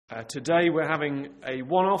Today we're having a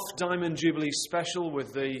one-off Diamond Jubilee special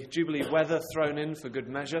with the Jubilee weather thrown in for good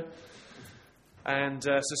measure. And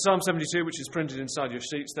so Psalm 72, which is printed inside your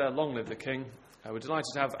sheets there, long live the King. We're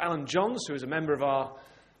delighted to have Alan Johns, who is a member of our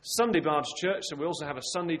Sunday Barge Church, and we also have a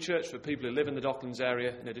Sunday church for people who live in the Docklands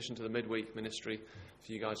area, in addition to the midweek ministry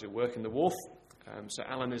for you guys who work in the wharf. So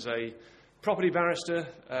Alan is a property barrister,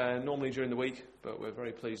 normally during the week, but we're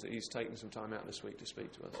very pleased that he's taken some time out this week to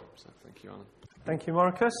speak to us. So thank you, Alan. Thank you,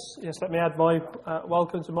 Marcus. Yes, let me add my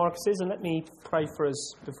welcome to Marcus's, and let me pray for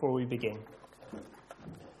us before we begin.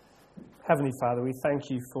 Heavenly Father, we thank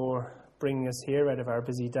you for bringing us here out of our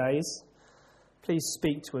busy days. Please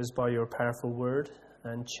speak to us by your powerful word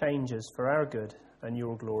and change us for our good and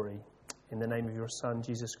your glory. In the name of your Son,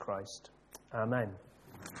 Jesus Christ. Amen.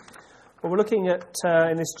 Well, we're looking at,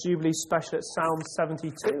 in this Jubilee special, at Psalm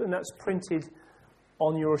 72, and that's printed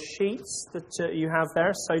on your sheets that you have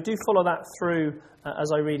there. So do follow that through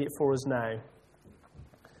as I read it for us now.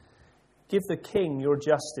 Give the King your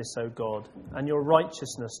justice, O God, and your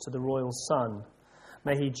righteousness to the royal Son.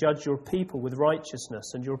 May he judge your people with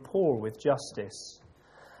righteousness and your poor with justice.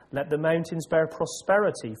 Let the mountains bear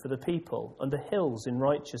prosperity for the people and the hills in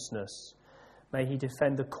righteousness. May he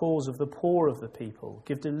defend the cause of the poor of the people,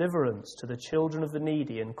 give deliverance to the children of the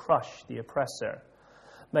needy and crush the oppressor.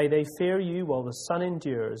 May they fear you while the sun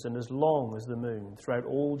endures and as long as the moon throughout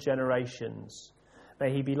all generations.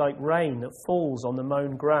 May he be like rain that falls on the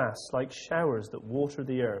mown grass, like showers that water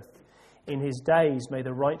the earth. In his days may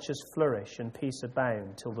the righteous flourish and peace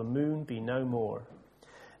abound till the moon be no more.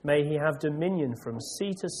 May he have dominion from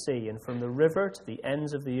sea to sea and from the river to the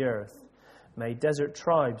ends of the earth. May desert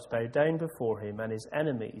tribes bow down before him and his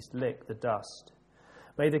enemies lick the dust.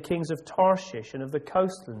 May the kings of Tarshish and of the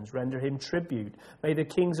coastlands render him tribute. May the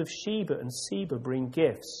kings of Sheba and Seba bring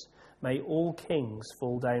gifts. May all kings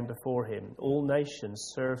fall down before him. All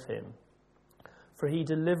nations serve him. For he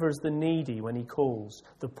delivers the needy when he calls,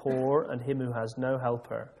 the poor and him who has no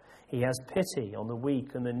helper. He has pity on the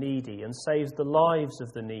weak and the needy and saves the lives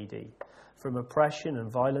of the needy. From oppression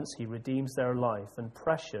and violence he redeems their life, and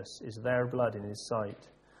precious is their blood in his sight.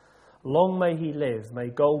 Long may he live. May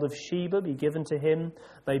gold of Sheba be given to him.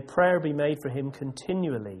 May prayer be made for him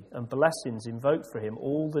continually, and blessings invoked for him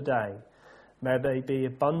all the day. May there be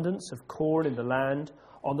abundance of corn in the land.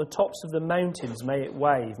 On the tops of the mountains may it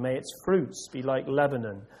wave. May its fruits be like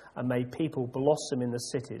Lebanon, and may people blossom in the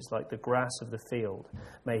cities like the grass of the field.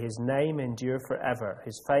 May his name endure forever.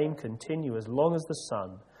 His fame continue as long as the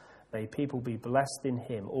sun. May people be blessed in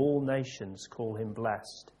him. All nations call him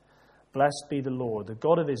blessed. Blessed be the Lord, the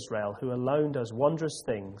God of Israel, who alone does wondrous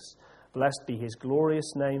things. Blessed be his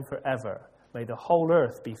glorious name forever. May the whole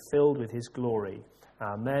earth be filled with his glory.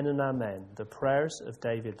 Amen and amen. The prayers of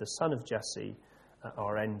David, the son of Jesse,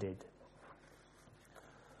 are ended.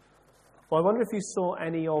 Well, I wonder if you saw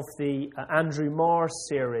any of the Andrew Marr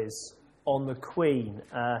series on the Queen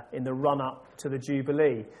in the run-up to the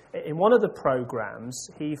Jubilee. In one of the programmes,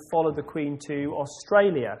 he followed the Queen to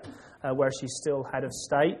Australia, where she's still head of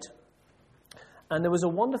state. And there was a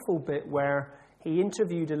wonderful bit where he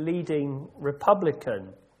interviewed a leading Republican.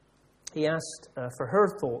 He asked for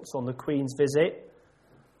her thoughts on the Queen's visit.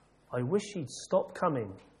 "I wish she'd stop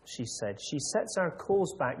coming," she said. "She sets our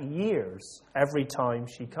cause back years every time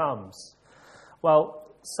she comes." Well,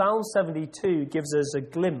 Psalm 72 gives us a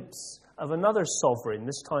glimpse of another sovereign,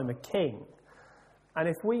 this time a king. And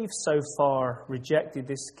if we've so far rejected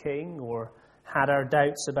this king or had our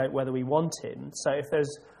doubts about whether we want him, so if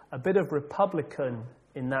there's a bit of Republican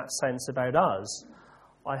in that sense about us,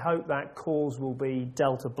 I hope that cause will be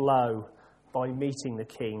dealt a blow by meeting the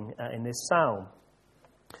king in this psalm.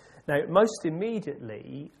 Now, most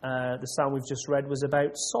immediately, the psalm we've just read was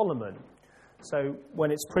about Solomon. So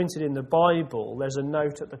when it's printed in the Bible, there's a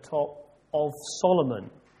note at the top of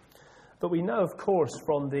Solomon. But we know, of course,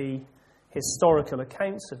 from the historical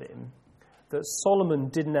accounts of him, that Solomon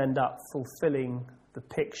didn't end up fulfilling the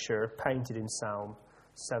picture painted in Psalm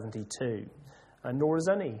 72, and nor is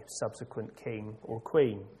any subsequent king or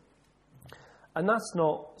queen. And that's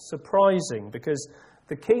not surprising, because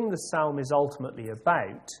the king the psalm is ultimately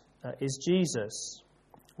about is Jesus.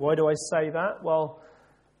 Why do I say that? Well,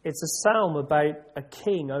 it's a psalm about a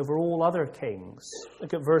king over all other kings.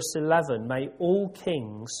 Look at verse 11. May all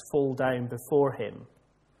kings fall down before him.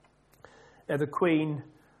 Now, the Queen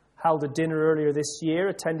held a dinner earlier this year,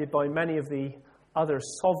 attended by many of the other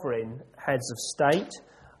sovereign heads of state.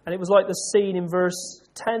 And it was like the scene in verse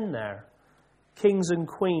 10 there. Kings and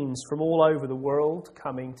queens from all over the world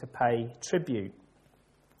coming to pay tribute.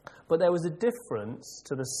 But there was a difference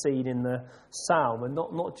to the scene in the psalm, and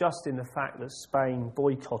not just in the fact that Spain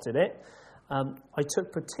boycotted it, I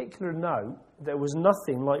took particular note there was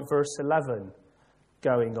nothing like verse 11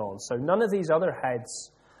 going on. So none of these other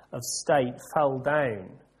heads of state fell down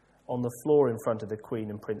on the floor in front of the Queen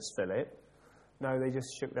and Prince Philip. No, they just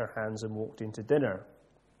shook their hands and walked into dinner.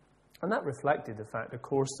 And that reflected the fact, of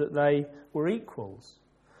course, that they were equals.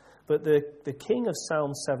 But the king of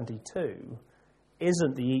Psalm 72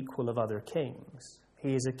 isn't the equal of other kings.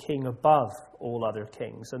 He is a king above all other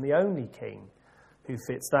kings. And the only king who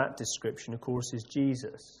fits that description, of course, is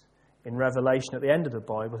Jesus. In Revelation, at the end of the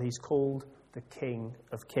Bible, he's called the King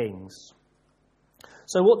of Kings.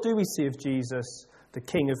 So what do we see of Jesus, the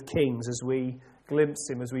King of Kings, as we glimpse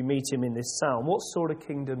him, as we meet him in this psalm? What sort of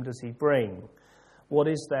kingdom does he bring? What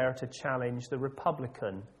is there to challenge the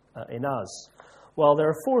Republican in us? Well, there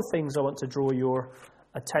are four things I want to draw your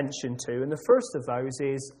attention to. And the first of those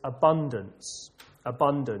is abundance.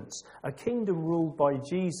 Abundance. A kingdom ruled by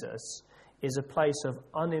Jesus is a place of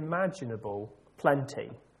unimaginable plenty.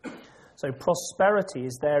 So prosperity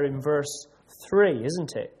is there in verse 3,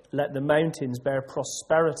 isn't it? Let the mountains bear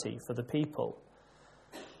prosperity for the people.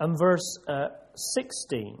 And verse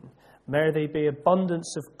 16, may there be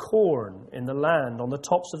abundance of corn in the land. On the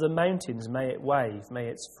tops of the mountains may it wave, may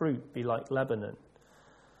its fruit be like Lebanon.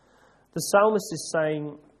 The psalmist is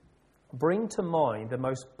saying, bring to mind the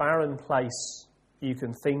most barren place you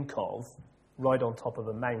can think of, right on top of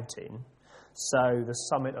a mountain. So the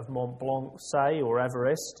summit of Mont Blanc, say, or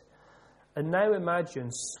Everest. And now imagine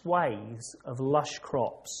swathes of lush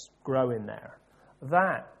crops growing there.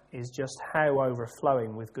 That is just how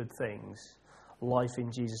overflowing with good things life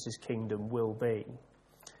in Jesus' kingdom will be.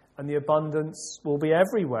 And the abundance will be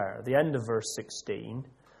everywhere. The end of verse 16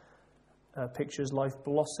 pictures life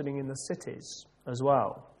blossoming in the cities as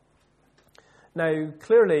well. Now,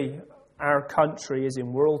 clearly, our country is,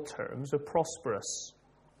 in world terms, a prosperous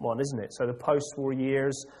one, isn't it? So the post-war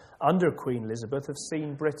years under Queen Elizabeth have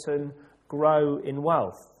seen Britain grow in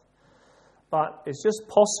wealth. But it's just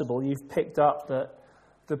possible you've picked up that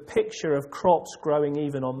the picture of crops growing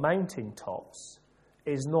even on mountain tops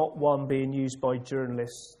is not one being used by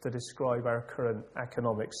journalists to describe our current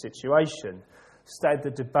economic situation. Instead, the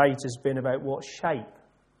debate has been about what shape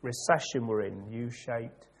recession we're in,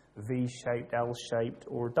 U-shaped, V-shaped, L-shaped,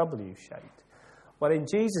 or W-shaped. Well, in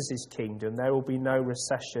Jesus' kingdom, there will be no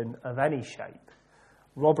recession of any shape.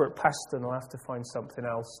 Robert Peston will have to find something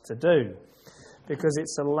else to do, because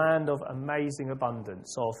it's a land of amazing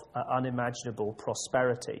abundance, of unimaginable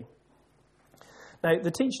prosperity. Now,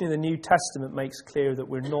 the teaching of the New Testament makes clear that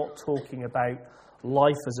we're not talking about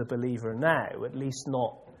life as a believer now, at least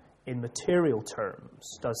not in material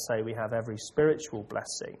terms. It does say we have every spiritual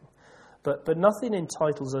blessing. But nothing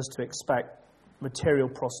entitles us to expect material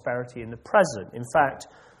prosperity in the present. In fact,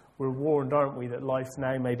 we're warned, aren't we, that life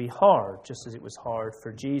now may be hard, just as it was hard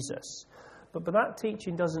for Jesus. But that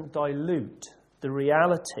teaching doesn't dilute the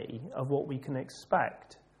reality of what we can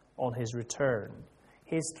expect on his return.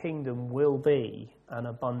 His kingdom will be an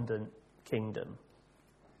abundant kingdom.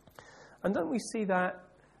 And don't we see that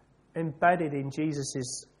embedded in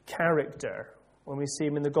Jesus' character when we see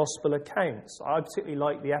him in the gospel accounts? I particularly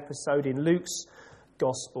like the episode in Luke's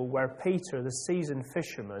gospel where Peter, the seasoned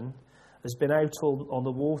fisherman, has been out on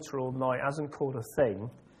the water all night, hasn't caught a thing.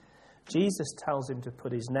 Jesus tells him to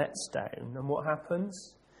put his nets down, and what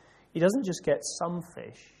happens? He doesn't just get some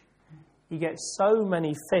fish. He gets so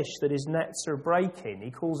many fish that his nets are breaking.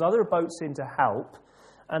 He calls other boats in to help,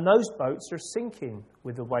 and those boats are sinking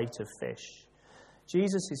with the weight of fish.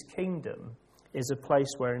 Jesus' kingdom is a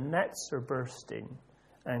place where nets are bursting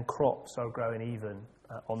and crops are growing even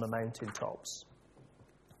on the mountaintops.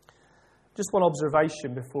 Just one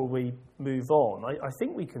observation before we move on. I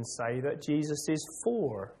think we can say that Jesus is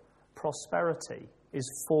for prosperity, is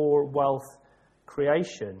for wealth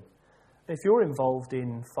creation. If you're involved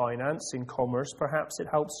in finance, in commerce, perhaps it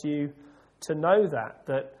helps you to know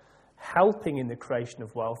that helping in the creation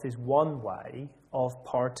of wealth is one way of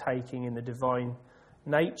partaking in the divine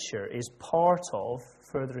nature, is part of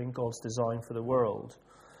furthering God's design for the world.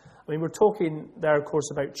 I mean, we're talking there, of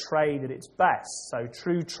course, about trade at its best. So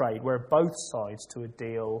true trade, where both sides to a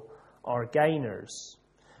deal are gainers.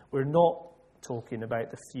 We're not talking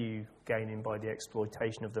about the few gaining by the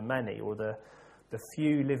exploitation of the many, or the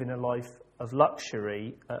few living a life of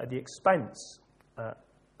luxury at the expense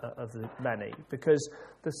of the many. Because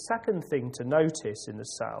the second thing to notice in the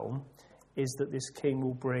psalm is that this king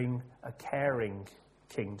will bring a caring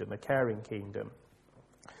kingdom, a caring kingdom.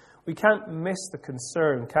 We can't miss the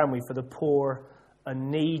concern, can we, for the poor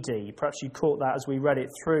and needy. Perhaps you caught that as we read it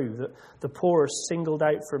through, that the poor are singled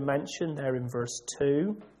out for mention there in verse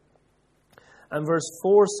 2. And verse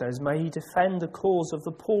 4 says, may he defend the cause of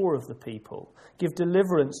the poor of the people, give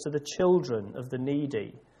deliverance to the children of the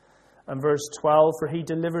needy. And verse 12, for he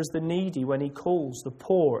delivers the needy when he calls, the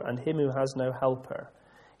poor and him who has no helper.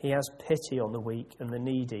 He has pity on the weak and the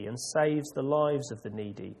needy and saves the lives of the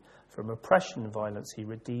needy. From oppression and violence he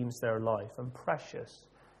redeems their life, and precious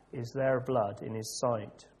is their blood in his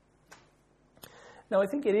sight. Now, I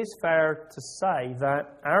think it is fair to say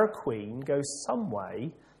that our Queen goes some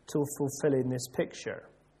way to fulfilling this picture.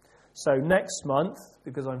 So next month,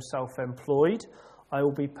 because I'm self-employed, I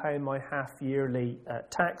will be paying my half-yearly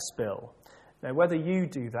tax bill. Now, whether you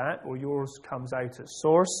do that or yours comes out at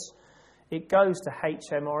source, it goes to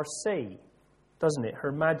HMRC, doesn't it?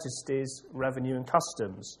 Her Majesty's Revenue and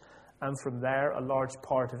Customs. And from there, a large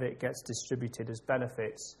part of it gets distributed as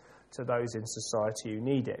benefits to those in society who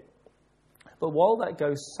need it. But while that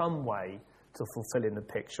goes some way to fulfilling the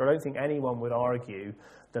picture, I don't think anyone would argue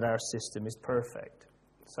that our system is perfect.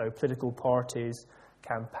 So political parties,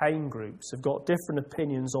 campaign groups have got different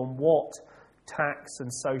opinions on what tax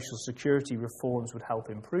and social security reforms would help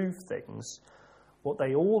improve things. What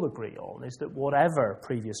they all agree on is that whatever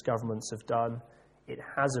previous governments have done, it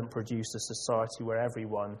hasn't produced a society where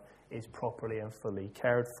everyone is properly and fully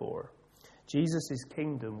cared for. Jesus'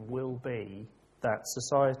 kingdom will be that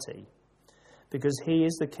society, because he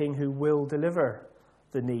is the king who will deliver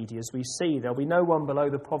the needy. As we see, there'll be no one below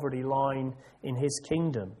the poverty line in his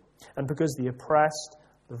kingdom. And because the oppressed,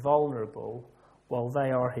 the vulnerable, well,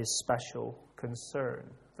 they are his special concern.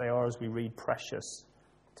 They are, as we read, precious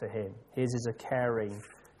to him. His is a caring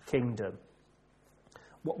kingdom.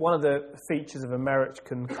 One of the features of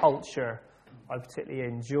American culture I particularly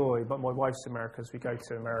enjoy, but my wife's American, so we go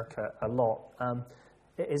to America a lot,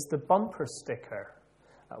 it is the bumper sticker.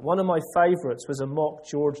 One of my favourites was a mock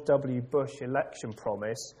George W. Bush election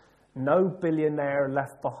promise, no billionaire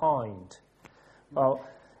left behind. Well,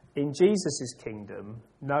 in Jesus' kingdom,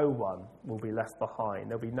 no one will be left behind.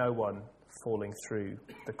 There'll be no one falling through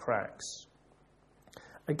the cracks.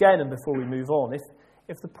 Again, and before we move on,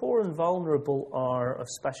 if the poor and vulnerable are of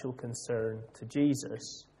special concern to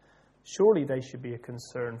Jesus, surely they should be a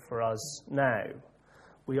concern for us now.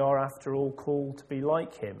 We are, after all, called to be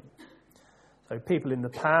like him. So people in the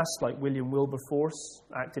past, like William Wilberforce,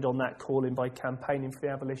 acted on that calling by campaigning for the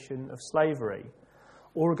abolition of slavery.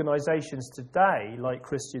 Organisations today, like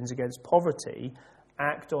Christians Against Poverty,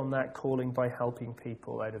 act on that calling by helping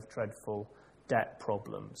people out of dreadful debt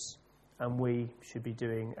problems. And we should be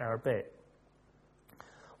doing our bit.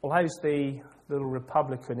 Well, how's the little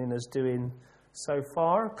Republican in us doing so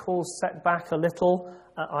far? Call's set back a little,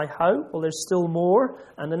 I hope. Well, there's still more.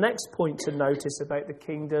 And the next point to notice about the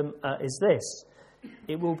kingdom is this.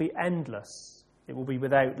 It will be endless. It will be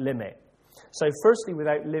without limit. So firstly,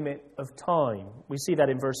 without limit of time. We see that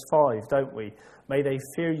in verse 5, don't we? May they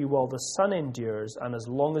fear you while the sun endures and as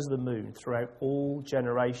long as the moon throughout all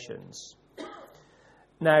generations.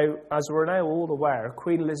 Now, as we're now all aware,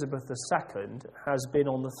 Queen Elizabeth II has been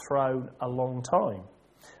on the throne a long time.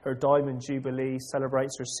 Her Diamond Jubilee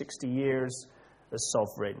celebrates her 60 years as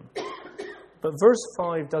sovereign. But verse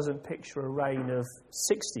 5 doesn't picture a reign of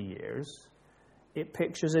 60 years. It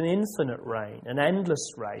pictures an infinite reign, an endless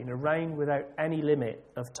reign, a reign without any limit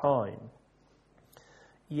of time.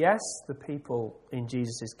 Yes, the people in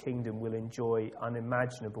Jesus' kingdom will enjoy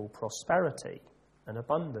unimaginable prosperity and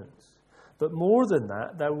abundance. But more than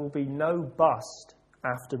that, there will be no bust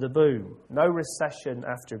after the boom, no recession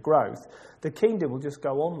after growth. The kingdom will just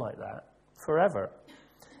go on like that forever.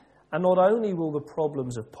 And not only will the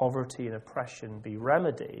problems of poverty and oppression be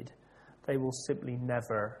remedied, they will simply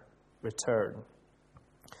never return.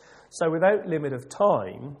 So without limit of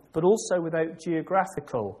time, but also without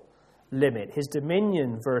geographical limit. His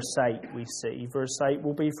dominion, verse 8, we see, verse 8,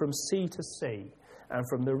 will be from sea to sea and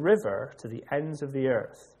from the river to the ends of the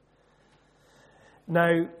earth.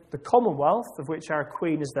 Now, the Commonwealth, of which our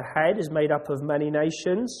Queen is the head, is made up of many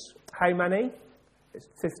nations. How many? It's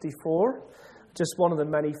 54. Just one of the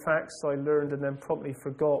many facts I learned and then promptly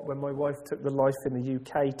forgot when my wife took the Life in the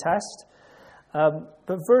UK test.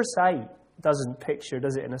 But verse 8 doesn't picture,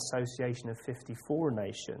 does it, an association of 54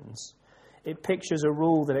 nations? It pictures a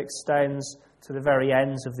rule that extends to the very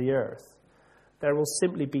ends of the earth. There will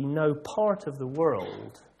simply be no part of the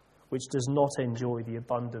world which does not enjoy the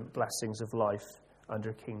abundant blessings of life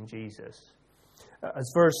under King Jesus.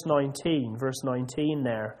 As verse 19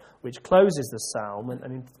 there, which closes the psalm, and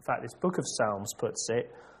in fact this book of Psalms puts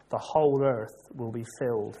it, the whole earth will be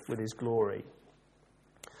filled with his glory.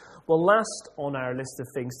 Well, last on our list of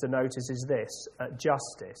things to notice is this,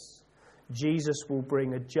 justice. Jesus will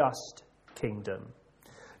bring a just kingdom.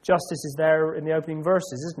 Justice is there in the opening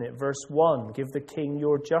verses, isn't it? Verse 1, give the king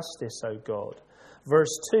your justice, O God.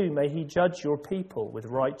 Verse 2, may he judge your people with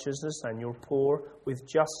righteousness and your poor with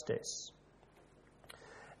justice.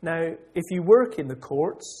 Now, if you work in the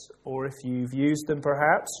courts, or if you've used them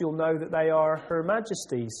perhaps, you'll know that they are Her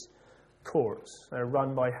Majesty's courts. They're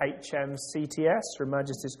run by HMCTS, Her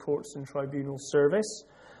Majesty's Courts and Tribunal Service.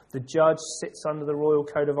 The judge sits under the Royal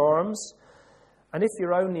Coat of Arms. And if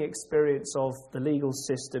your only experience of the legal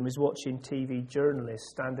system is watching TV journalists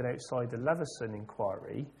standing outside the Leveson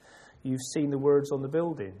inquiry, you've seen the words on the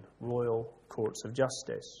building, Royal Courts of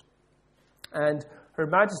Justice. And Her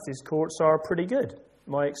Majesty's courts are pretty good.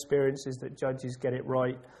 My experience is that judges get it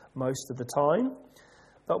right most of the time.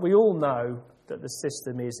 But we all know that the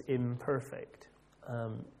system is imperfect.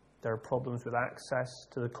 There are problems with access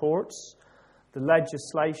to the courts. The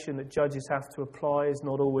legislation that judges have to apply is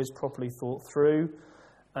not always properly thought through,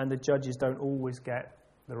 and the judges don't always get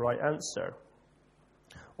the right answer.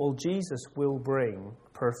 Well, Jesus will bring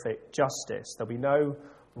perfect justice. There'll be no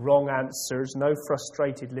wrong answers, no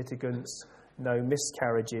frustrated litigants, no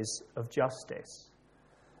miscarriages of justice.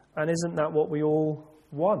 And isn't that what we all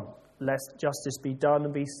want? Let justice be done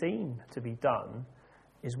and be seen to be done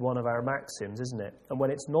is one of our maxims, isn't it? And when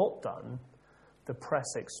it's not done, the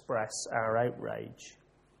press express our outrage.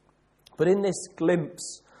 But in this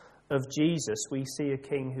glimpse of Jesus, we see a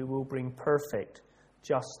king who will bring perfect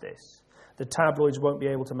justice. The tabloids won't be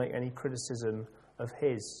able to make any criticism of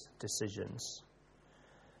his decisions.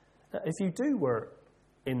 Now, if you do work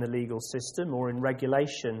in the legal system or in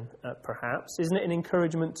regulation, perhaps, isn't it an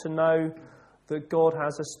encouragement to know that God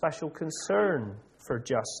has a special concern for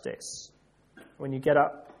justice? When you get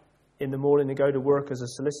up in the morning and go to work as a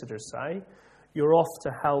solicitor, say, you're off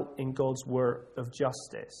to help in God's work of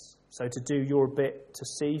justice. So to do your bit to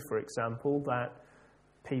see, for example, that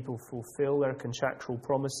people fulfill their contractual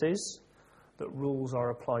promises, that rules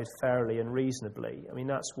are applied fairly and reasonably. I mean,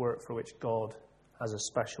 that's work for which God has a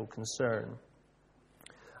special concern.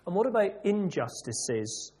 And what about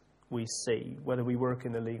injustices we see, whether we work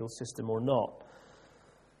in the legal system or not?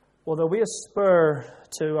 Well, there'll be a spur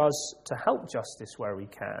to us to help justice where we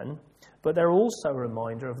can, but they're also a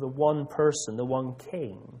reminder of the one person, the one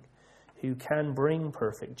king, who can bring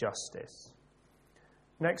perfect justice.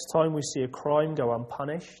 Next time we see a crime go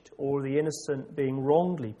unpunished or the innocent being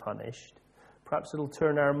wrongly punished, perhaps it'll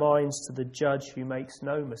turn our minds to the judge who makes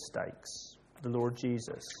no mistakes, the Lord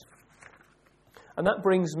Jesus. And that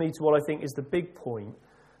brings me to what I think is the big point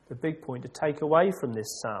to take away from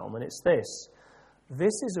this psalm, and it's this.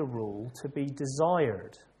 This is a rule to be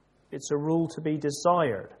desired. It's a rule to be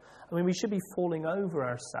desired. I mean, we should be falling over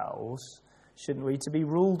ourselves, shouldn't we, to be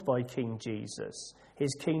ruled by King Jesus.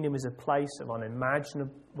 His kingdom is a place of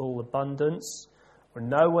unimaginable abundance, where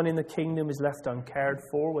no one in the kingdom is left uncared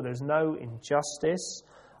for, where there's no injustice,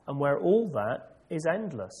 and where all that is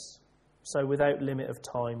endless, so without limit of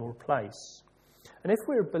time or place. And if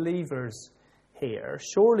we're believers here,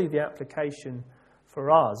 surely the application for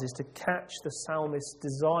us is to catch the psalmist's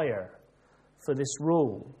desire for this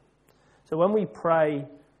rule. So when we pray,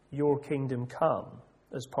 your kingdom come,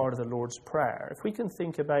 as part of the Lord's Prayer, if we can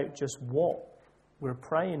think about just what we're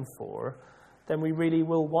praying for, then we really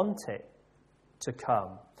will want it to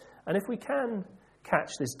come. And if we can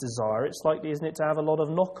catch this desire, it's likely, isn't it, to have a lot of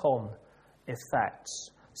knock-on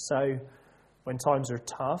effects. So when times are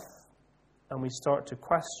tough and we start to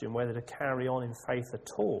question whether to carry on in faith at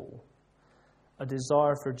all, a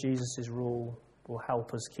desire for Jesus' rule will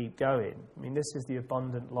help us keep going. I mean, this is the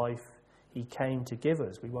abundant life he came to give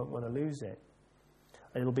us. We won't want to lose it.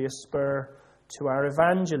 And it'll be a spur to our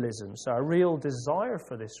evangelism. So a real desire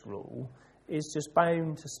for this rule is just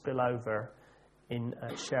bound to spill over in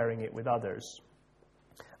sharing it with others.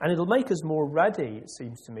 And it'll make us more ready, it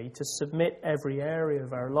seems to me, to submit every area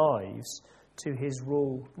of our lives to his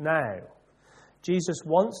rule now. Jesus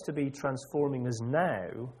wants to be transforming us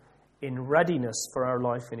now in readiness for our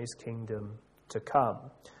life in his kingdom to come.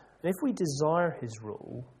 And if we desire his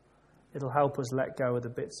rule, it'll help us let go of the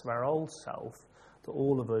bits of our old self that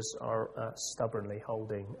all of us are stubbornly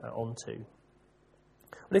holding onto.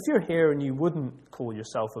 But if you're here and you wouldn't call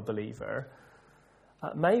yourself a believer,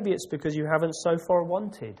 maybe it's because you haven't so far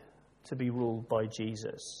wanted to be ruled by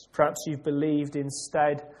Jesus. Perhaps you've believed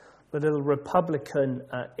instead the little Republican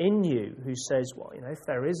in you who says, well, if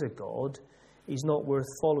there is a God, he's not worth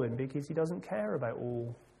following because he doesn't care about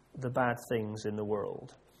all the bad things in the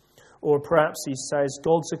world. Or perhaps he says,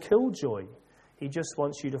 God's a killjoy. He just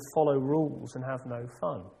wants you to follow rules and have no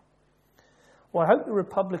fun. Well, I hope the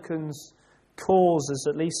Republicans' cause has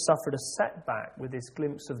at least suffered a setback with this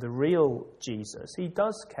glimpse of the real Jesus. He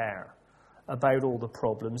does care about all the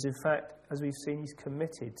problems. In fact, as we've seen, he's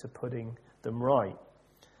committed to putting them right.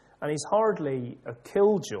 And he's hardly a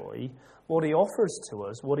killjoy. What he offers to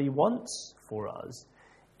us, what he wants for us,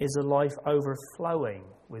 is a life overflowing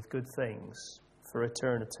with good things for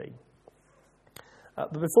eternity.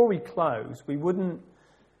 But before we close, we wouldn't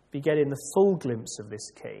be getting the full glimpse of this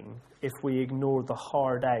king if we ignore the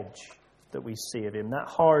hard edge that we see of him. That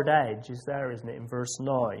hard edge is there, isn't it, in verse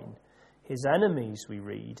 9. His enemies, we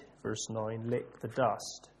read, verse 9, lick the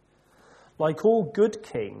dust. Like all good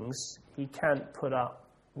kings, he can't put up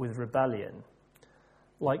with rebellion.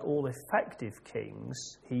 Like all effective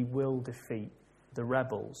kings, he will defeat the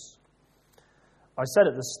rebels. I said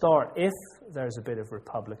at the start, if there's a bit of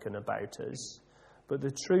Republican about us, but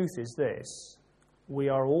the truth is this: we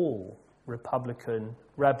are all Republican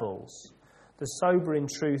rebels. The sobering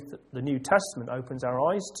truth that the New Testament opens our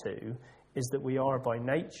eyes to is that we are by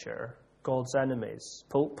nature God's enemies.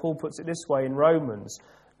 Paul puts it this way in Romans: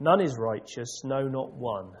 none is righteous, no, not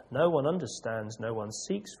one. No one understands, no one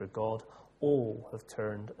seeks for God. All have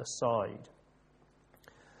turned aside.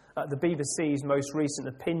 The BBC's most recent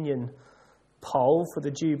opinion poll for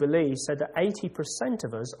the Jubilee said that 80%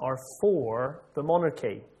 of us are for the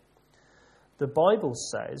monarchy. The Bible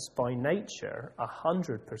says, by nature,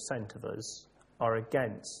 100% of us are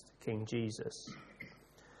against King Jesus.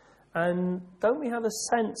 And don't we have a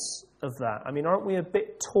sense of that? I mean, aren't we a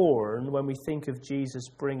bit torn when we think of Jesus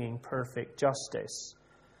bringing perfect justice?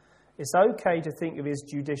 It's okay to think of his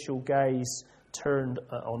judicial gaze turned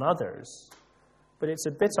on others, but it's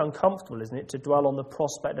a bit uncomfortable, isn't it, to dwell on the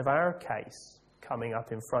prospect of our case coming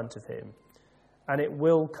up in front of him. And it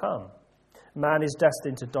will come. Man is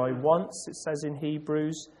destined to die once, it says in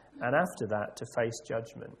Hebrews, and after that to face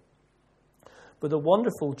judgment. But the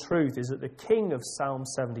wonderful truth is that the King of Psalm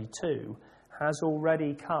 72 has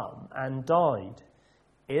already come and died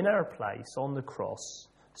in our place on the cross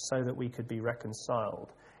so that we could be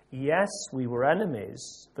reconciled. Yes, we were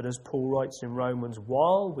enemies, but as Paul writes in Romans,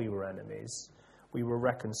 while we were enemies, we were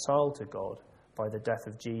reconciled to God by the death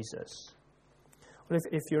of Jesus. Well,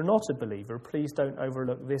 if you're not a believer, please don't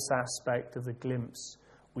overlook this aspect of the glimpse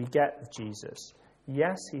we get of Jesus.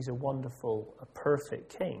 Yes, he's a wonderful, a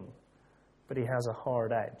perfect king, but he has a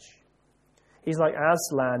hard edge. He's like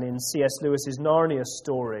Aslan in C.S. Lewis's Narnia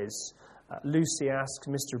stories. Lucy asks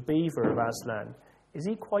Mr. Beaver of Aslan, is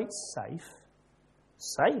he quite safe?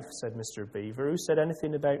 Safe, said Mr. Beaver. Who said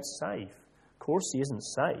anything about safe? Of course he isn't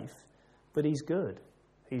safe, but he's good.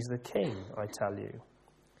 He's the king, I tell you.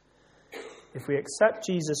 If we accept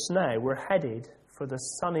Jesus now, we're headed for the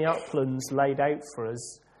sunny uplands laid out for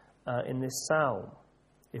us in this psalm.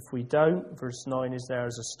 If we don't, verse 9 is there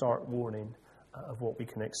as a stark warning of what we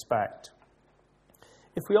can expect.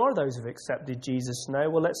 If we are those who've accepted Jesus now,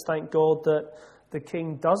 well, let's thank God that the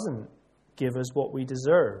king doesn't give us what we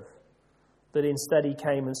deserve, that instead he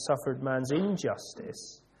came and suffered man's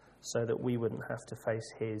injustice so that we wouldn't have to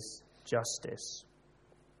face his justice.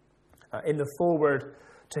 In the foreword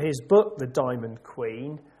to his book, The Diamond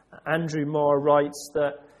Queen, Andrew Marr writes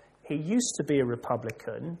that he used to be a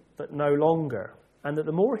Republican, but no longer, and that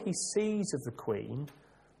the more he sees of the Queen,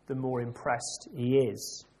 the more impressed he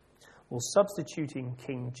is. Well, substituting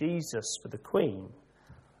King Jesus for the Queen,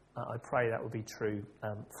 I pray that will be true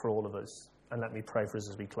for all of us. And let me pray for us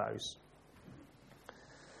as we close.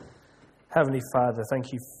 Heavenly Father,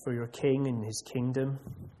 thank you for your King and his kingdom,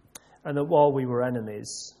 and that while we were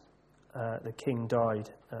enemies, the King died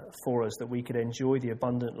for us, that we could enjoy the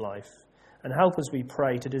abundant life. And help us, we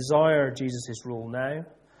pray, to desire Jesus' rule now,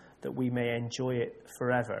 that we may enjoy it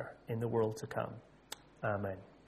forever in the world to come. Amen.